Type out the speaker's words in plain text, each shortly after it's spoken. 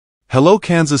Hello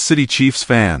Kansas City Chiefs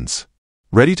fans!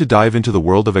 Ready to dive into the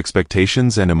world of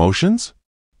expectations and emotions?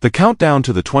 The countdown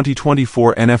to the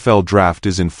 2024 NFL Draft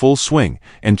is in full swing,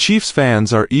 and Chiefs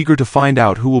fans are eager to find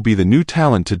out who will be the new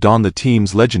talent to don the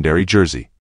team's legendary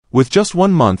jersey. With just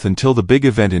 1 month until the big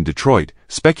event in Detroit,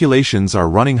 speculations are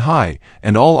running high,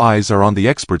 and all eyes are on the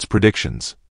experts'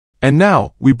 predictions. And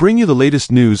now, we bring you the latest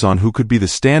news on who could be the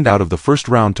standout of the first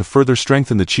round to further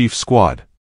strengthen the Chiefs squad.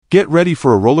 Get ready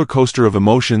for a roller coaster of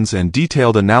emotions and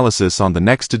detailed analysis on the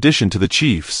next addition to the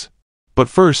Chiefs. But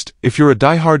first, if you're a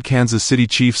diehard Kansas City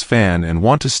Chiefs fan and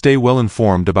want to stay well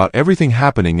informed about everything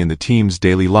happening in the team's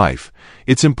daily life,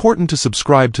 it's important to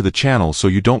subscribe to the channel so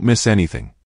you don't miss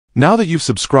anything. Now that you've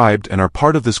subscribed and are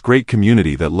part of this great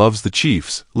community that loves the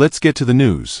Chiefs, let's get to the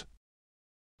news.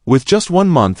 With just 1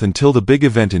 month until the big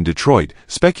event in Detroit,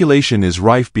 speculation is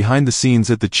rife behind the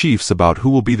scenes at the Chiefs about who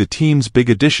will be the team's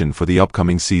big addition for the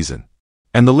upcoming season.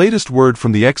 And the latest word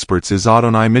from the experts is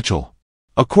Adonai Mitchell.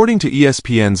 According to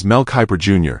ESPN's Mel Kiper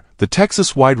Jr., the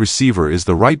Texas wide receiver is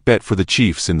the right bet for the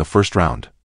Chiefs in the first round.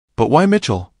 But why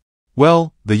Mitchell?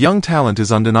 Well, the young talent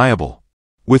is undeniable.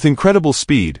 With incredible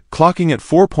speed, clocking at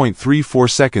 4.34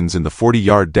 seconds in the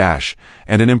 40-yard dash,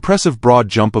 and an impressive broad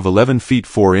jump of 11 feet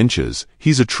 4 inches,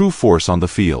 he's a true force on the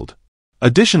field.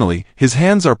 Additionally, his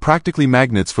hands are practically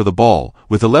magnets for the ball,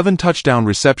 with 11 touchdown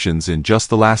receptions in just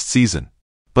the last season.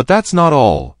 But that's not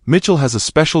all. Mitchell has a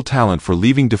special talent for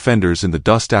leaving defenders in the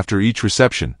dust after each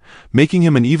reception, making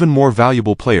him an even more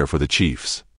valuable player for the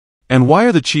Chiefs. And why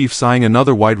are the Chiefs eyeing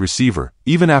another wide receiver,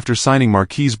 even after signing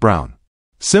Marquise Brown?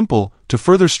 Simple, to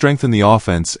further strengthen the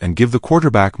offense and give the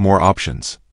quarterback more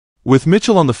options. With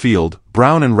Mitchell on the field,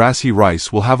 Brown and Rashee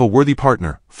Rice will have a worthy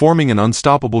partner, forming an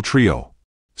unstoppable trio.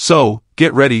 So,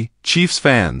 get ready, Chiefs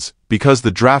fans, because the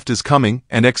draft is coming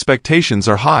and expectations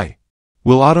are high.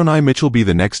 Will Adonai Mitchell be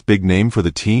the next big name for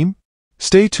the team?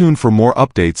 Stay tuned for more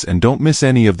updates and don't miss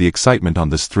any of the excitement on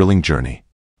this thrilling journey.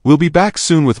 We'll be back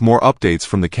soon with more updates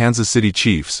from the Kansas City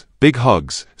Chiefs. Big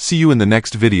hugs, see you in the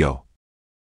next video.